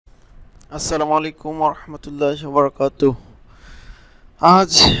আসসালামু আলাইকুম ওয়া রাহমাতুল্লাহি ওয়া বারাকাতুহু।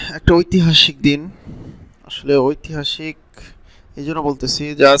 আজ একটা ঐতিহাসিক দিন। আসলে ঐতিহাসিক এইজন্য বলতেছি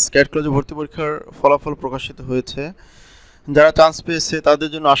যে আজ ক্যাট কলেজে ভর্তি পরীক্ষার ফলাফল প্রকাশিত হয়েছে। যারা চান্স পেয়েছে তাদের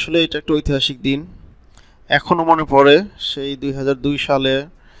জন্য আসলে এটা একটা ঐতিহাসিক দিন। এখনও মনে পড়ে সেই ২০০২ সালে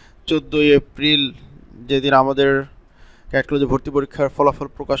 ১৪ই এপ্রিল যেদিন আমাদের ক্যাট কলেজে ভর্তি পরীক্ষার ফলাফল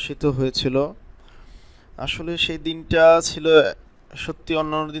প্রকাশিত হয়েছিল। আসলে সেই দিনটা ছিল সত্যি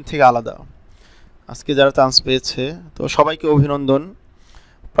অন্যান্য দিন থেকে আলাদা। আজকে যারা চান্স পেয়েছে তো সবাইকে অভিনন্দন।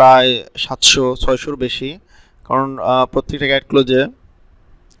 প্রায় ৭০০-৬০০-র বেশি, কারণ প্রত্যেকটা ক্যাট কলেজে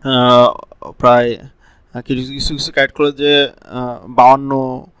প্রায় কিছু কিছু কিছু ক্যাট কলেজে ৫২,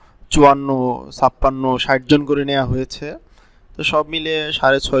 ৫৪, ৫৬, ৬০ জন করে নেওয়া হয়েছে। তো সব মিলে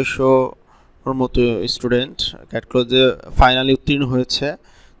 ৬৫০-ওর মতো স্টুডেন্ট ক্যাট কলেজে ফাইনালি উত্তীর্ণ হয়েছে।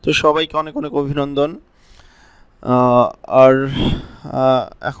 তো সবাইকে অনেক অনেক অভিনন্দন। আর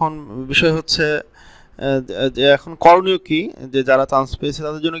এখন বিষয় হচ্ছে যে এখন করণীয় কি, যে যারা চান্স পেয়েছে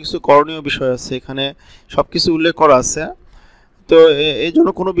তাদের জন্য কিছু করণীয় বিষয় আছে, এখানে সব কিছু উল্লেখ করা আছে। তো এই জন্য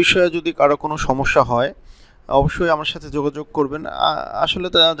কোনো বিষয়ে যদি কারো কোনো সমস্যা হয় অবশ্যই আমার সাথে যোগাযোগ করবেন। আসলে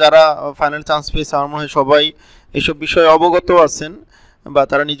যারা ফাইনাল চান্স পেয়েছে আমার মনে হয় সবাই এইসব বিষয়ে অবগত আছেন বা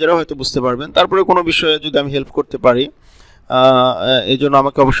তারা নিজেরাও হয়তো বুঝতে পারবেন। তারপরে কোনো বিষয়ে যদি আমি হেল্প করতে পারি এই জন্য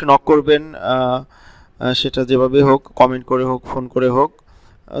আমাকে অবশ্যই নক করবেন। সেটা যেভাবে হোক, কমেন্ট করে হোক, ফোন করে হোক।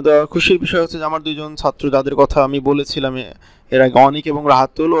 খুশির বিষয় হচ্ছে যে আমার দুইজন ছাত্র যাদের কথা আমি বলেছিলাম এর আগে, অনিক এবং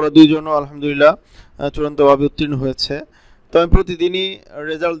রাহাতুল, ওরা দুইজনও আলহামদুলিল্লাহ চূড়ান্তভাবে উত্তীর্ণ হয়েছে। তো আমি প্রতিদিনই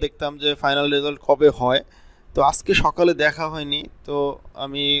রেজাল্ট দেখতাম যে ফাইনাল রেজাল্ট কবে হয়। তো আজকে সকালে দেখা হয়নি, তো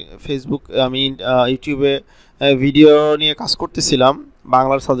আমি ইউটিউবে ভিডিও নিয়ে কাজ করতেছিলাম,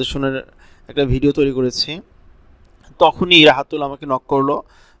 বাংলার সাজেশনের একটা ভিডিও তৈরি করেছি। তখনই রাহাতুল আমাকে নক করলো,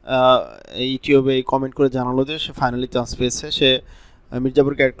 ইউটিউবে কমেন্ট করে জানালো যে সে ফাইনালি চান্স পেয়েছে, সে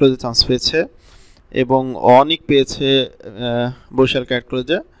মির্জাপুর ক্যাডেট কলেজে চান্স পেয়েছে এবং অনেক পেয়েছে বরিশাল ক্যাডেট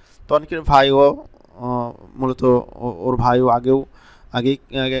কলেজে। তো অনেকের ভাইও মূলত ওর ভাইও আগেই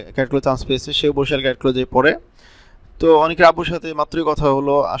ক্যাডেট কলেজে চান্স পেয়েছে, সেও বরিশাল ক্যাডেট কলেজে পড়ে। তো অনেকের আব্বুর সাথে মাত্রই কথা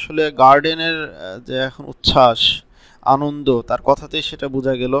হলো, আসলে গার্ডেনের যে এখন উচ্ছ্বাস আনন্দ তার কথাতেই সেটা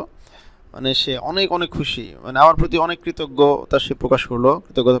বোঝা গেল। মানে সে অনেক অনেক খুশি, মানে আমার প্রতি অনেক কৃতজ্ঞতা সে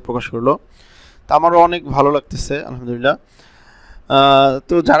কৃতজ্ঞতা প্রকাশ করলো। তা আমারও অনেক ভালো লাগতেছে আলহামদুলিল্লাহ।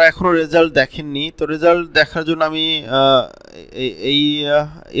 তো যারা এখনও রেজাল্ট দেখেননি, তো রেজাল্ট দেখার জন্য আমি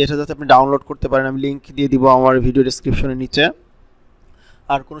এটা যাতে আপনি ডাউনলোড করতে পারেন আমি লিঙ্ক দিয়ে দিব আমার ভিডিও ডেসক্রিপশনের নিচে।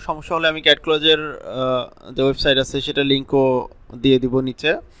 আর কোনো সমস্যা হলে আমি ক্যাট কলেজের যে ওয়েবসাইট আছে সেটা লিঙ্কও দিয়ে দিব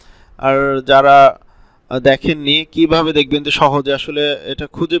নিচে। আর যারা দেখেননি কিভাবে দেখবেন যে সহজে, আসলে এটা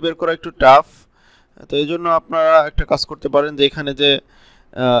খুঁজে বের করা একটু টাফ। তো এই জন্য আপনারা একটা কাজ করতে পারেন যে এখানে যে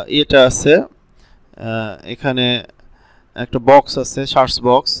ইয়েটা আছে, এখানে একটা বক্স আছে,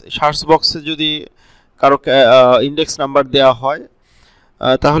 সার্চ বক্সে যদি কারো ইন্ডেক্স নাম্বার দেওয়া হয়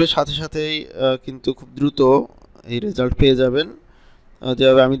তাহলে সাথে সাথেই কিন্তু খুব দ্রুত এই রেজাল্ট পেয়ে যাবেন,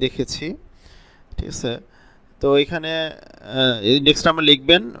 যেভাবে আমি দেখেছি। ঠিক আছে, তো এখানে ইন্ডেক্স নাম্বার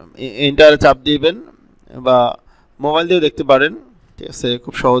লিখবেন, এন্টারে চাপ দিবেন বা মোবাইল দিয়েও দেখতে পারেন। ঠিক আছে,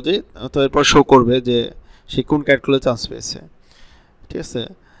 খুব সহজেই। তো এরপর শো করবে যে সে কোন ক্যাডেট চান্স পেয়েছে। ঠিক আছে,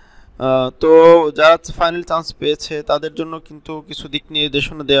 তো যারা ফাইনাল চান্স পেয়েছে তাদের জন্য কিন্তু কিছু দিক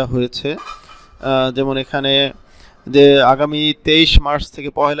নির্দেশনা দেওয়া হয়েছে। যেমন এখানে যে আগামী 23 মার্চ থেকে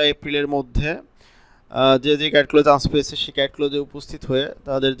 1 এপ্রিলের মধ্যে যে ক্যাডেট কলেজে চান্স পেয়েছে সেই ক্যাডেট কলেজে উপস্থিত হয়ে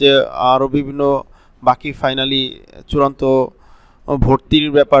তাদের যে আরও বিভিন্ন বাকি ফাইনালি চূড়ান্ত ভর্তির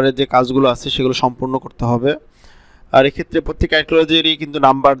ব্যাপারে যে কাজগুলো আছে সেগুলো সম্পূর্ণ করতে হবে। আর এক্ষেত্রে প্রত্যেক ক্যাডেট কলেজেরই কিন্তু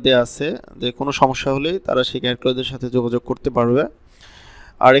নাম্বার দেওয়া আছে, যে কোনো সমস্যা হলেই তারা সেই ক্যাডেট কলেজের সাথে যোগাযোগ করতে পারবে।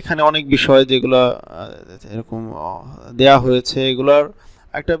 আর এখানে অনেক বিষয় যেগুলো এরকম দেয়া হয়েছে, এগুলোর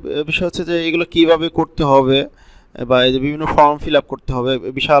একটা বিষয় হচ্ছে যে এগুলো কিভাবে করতে হবে, বা এই যে বিভিন্ন ফর্ম ফিল আপ করতে হবে।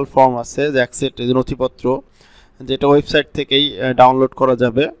 বিশাল ফর্ম আছে যে এক সেট নথিপত্র, যেটা ওয়েবসাইট থেকেই ডাউনলোড করা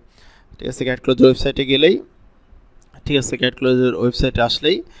যাবে। ঠিক আছে, ক্যাডেট কলেজের ওয়েবসাইটে গেলেই, ঠিক আছে, ক্যাডেট কলেজের ওয়েবসাইটে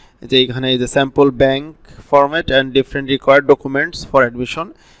আসলেই যে এখানে এই যে sample bank format and different required documents for admission,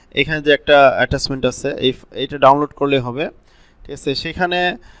 এখানে যে একটা অ্যাটাচমেন্ট আছে এইটা ডাউনলোড করলেই হবে। ঠিক আছে, সেখানে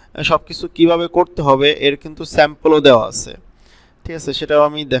সব কিছু কীভাবে করতে হবে এর কিন্তু স্যাম্পলও দেওয়া আছে। ঠিক আছে, সেটাও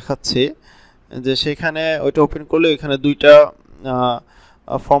আমি দেখাচ্ছি, যে সেখানে ওইটা ওপেন করলে এখানে দুইটা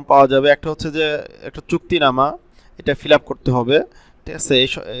ফর্ম পাওয়া যাবে। একটা হচ্ছে যে একটা চুক্তিনামা, এটা ফিল আপ করতে হবে। ঠিক আছে,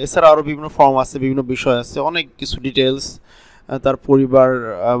 এছাড়া আরও বিভিন্ন ফর্ম আছে, বিভিন্ন বিষয় আছে, অনেক কিছু ডিটেলস, তার পরিবার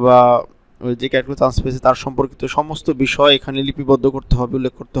বা ওই যে ক্যাডেট চান্স পেয়েছে তার সম্পর্কিত সমস্ত বিষয় এখানে লিপিবদ্ধ করতে হবে,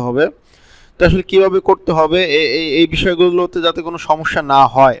 উল্লেখ করতে হবে। তো আসলে কীভাবে করতে হবে এই বিষয়গুলোতে যাতে কোনো সমস্যা না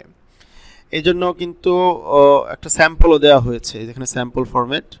হয় এই জন্য কিন্তু একটা স্যাম্পলও দেওয়া হয়েছে, যেখানে স্যাম্পল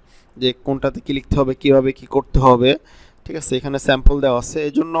ফরম্যাট, যে কোনটাতে কি লিখতে হবে, কীভাবে কি করতে হবে, ঠিক আছে, এখানে স্যাম্পল দেওয়া আছে।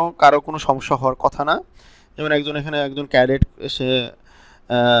 এই জন্য কারো কোনো সমস্যা হওয়ার কথা না। যেমন একজন ক্যাডেট সে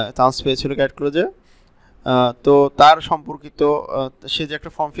চান্স পেয়েছিল ক্যাট ক্লোজে, তো তার সম্পর্কিত সে যে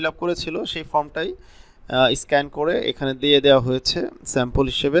একটা ফর্ম ফিল আপ করেছিল সেই ফর্মটাই স্ক্যান করে এখানে দিয়ে দেওয়া হয়েছে স্যাম্পল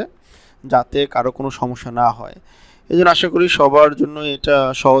হিসেবে, যাতে কারো কোনো সমস্যা না হয়। এই জন্য আশা করি সবার জন্য এটা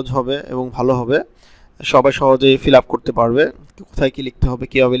সহজ হবে এবং ভালো হবে, সবাই সহজেই ফিল আপ করতে পারবে, কোথায় কী লিখতে হবে,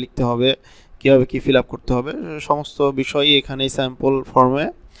 কীভাবে লিখতে হবে, কীভাবে কী ফিল আপ করতে হবে, সমস্ত বিষয়ই এখানে স্যাম্পল ফর্মে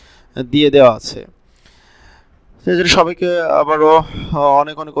দিয়ে দেওয়া আছে। সেই জন্য সবাইকে আবারও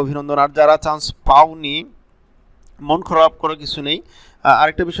অনেক অনেক অভিনন্দন। আর যারা চান্স পাওনি, মন খারাপ করার কিছু নেই।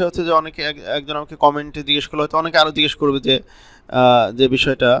 আরেকটা বিষয় হচ্ছে যে অনেকে একজন আমাকে কমেন্টে জিজ্ঞেস করলো, হয়তো অনেকে আরও জিজ্ঞেস করবে যে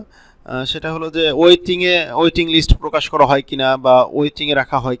বিষয়টা, সেটা হলো যে ওয়েটিং লিস্ট প্রকাশ করা হয় কিনা বা ওয়েটিংয়ে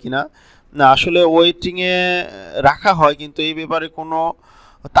রাখা হয় কিনা। না, আসলে ওয়েটিংয়ে রাখা হয়, কিন্তু এই ব্যাপারে কোনো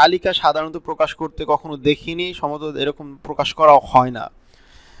তালিকা সাধারণত প্রকাশ করতে কখনো দেখিনি, সম্ভবত এরকম প্রকাশ করা হয় না,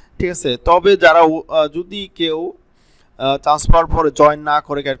 ঠিক আছে। তবে যারা যদি কেউ চান্স পাওয়ার পরে জয়েন না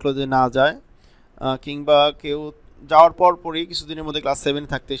করে, ক্যাট ক্লোজে না যায়, কিংবা কেউ যাওয়ার পরই কিছুদিনের মধ্যে ক্লাস 7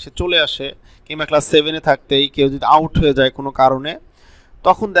 থাকতে সে চলে আসে, কিংবা ক্লাস 7 থাকতেই কেউ যদি আউট হয়ে যায় কোনো কারণে,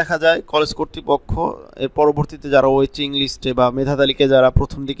 তখন দেখা যায় কলেজ কর্তৃপক্ষ এর পরবর্তীতে যারা ওয়েটিং লিস্টে বা মেধা তালিকায় যারা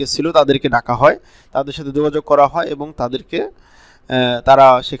প্রথম দিকে ছিল তাদেরকে ডাকা হয়, তাদের সাথে যোগাযোগ করা হয় এবং তারা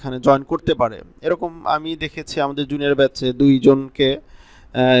সেখানে জয়েন করতে পারে। এরকম আমি দেখেছি আমাদের জুনিয়র ব্যাচে 2 জনকে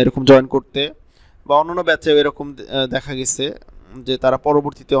এরকম জয়েন করতে, বা অন্যান্য ব্যাচেও এরকম দেখা গেছে যে তারা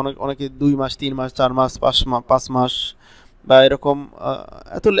পরবর্তীতে অনেকে 2 মাস, 3 মাস, 4 মাস, 5 মাস বা এরকম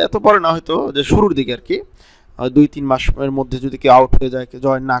এত পরে না, হয়তো যে শুরুর দিকে আর কি 2-3 মাসের মধ্যে যদি কেউ আউট হয়ে যায়, কেউ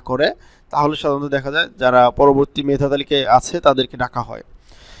জয়েন না করে, তাহলে সাধারণত দেখা যায় যারা পরবর্তী মেধা তালিকায় আছে তাদেরকে ডাকা হয়।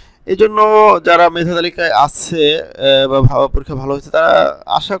 এই জন্য যারা মেধা তালিকায় আছে বা পরীক্ষা ভালো হয়েছে তারা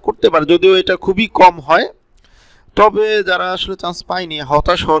আশা করতে পারে, যদিও এটা খুবই কম হয়। তবে যারা আসলে চান্স পায়নি,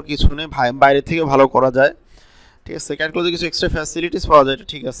 হতাশ হওয়ার কিছু নেই, বাইরে থেকে ভালো করা যায়, ঠিক আছে। ক্যাট ক্লোজে কিছু এক্সট্রা ফ্যাসিলিটিস পাওয়া যায়, এটা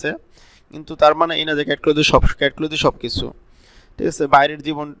ঠিক আছে, কিন্তু তার মানে এই না যে ক্যাট ক্লোজে সব কিছু, ঠিক আছে। বাইরের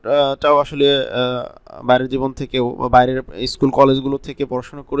জীবনটাও আসলে বাইরের জীবন থেকেও বা বাইরের স্কুল কলেজগুলো থেকে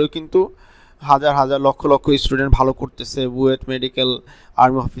পড়াশোনা করেও কিন্তু হাজার হাজার লক্ষ লক্ষ স্টুডেন্ট ভালো করতেছে, বুয়েট, মেডিকেল,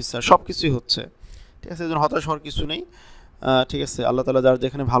 আর্মি অফিসার সব কিছুই হচ্ছে, ঠিক আছে। এই জন্য হতাশ হওয়ার কিছু নেই, ঠিক আছে। আল্লাহ তাআলা যার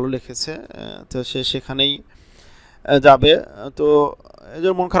যেখানে ভালো লিখেছে তো সে সেখানেই যাবে। তো এই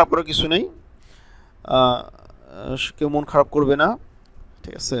জন্য মন খারাপ করার কিছু নেই, কেউ মন খারাপ করবে না,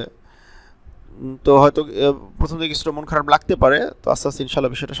 ঠিক আছে। তো হয়তো প্রথম দিকে কিছুটা মন খারাপ লাগতে পারে, তো আস্তে আস্তে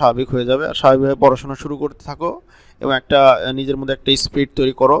ইনশাআল্লাহ বিষয়টা স্বাভাবিক হয়ে যাবে। আর স্বাভাবিকভাবে পড়াশোনা শুরু করতে থাকো এবং নিজের মধ্যে একটা স্পিরিট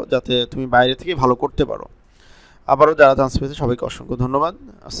তৈরি করো যাতে তুমি বাইরে থেকে ভালো করতে পারো। আবারও যারা চান্স পেয়েছে সবাইকে অসংখ্য ধন্যবাদ।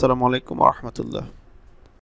 আসসালামু আলাইকুম ওয়া রাহমাতুল্লাহ।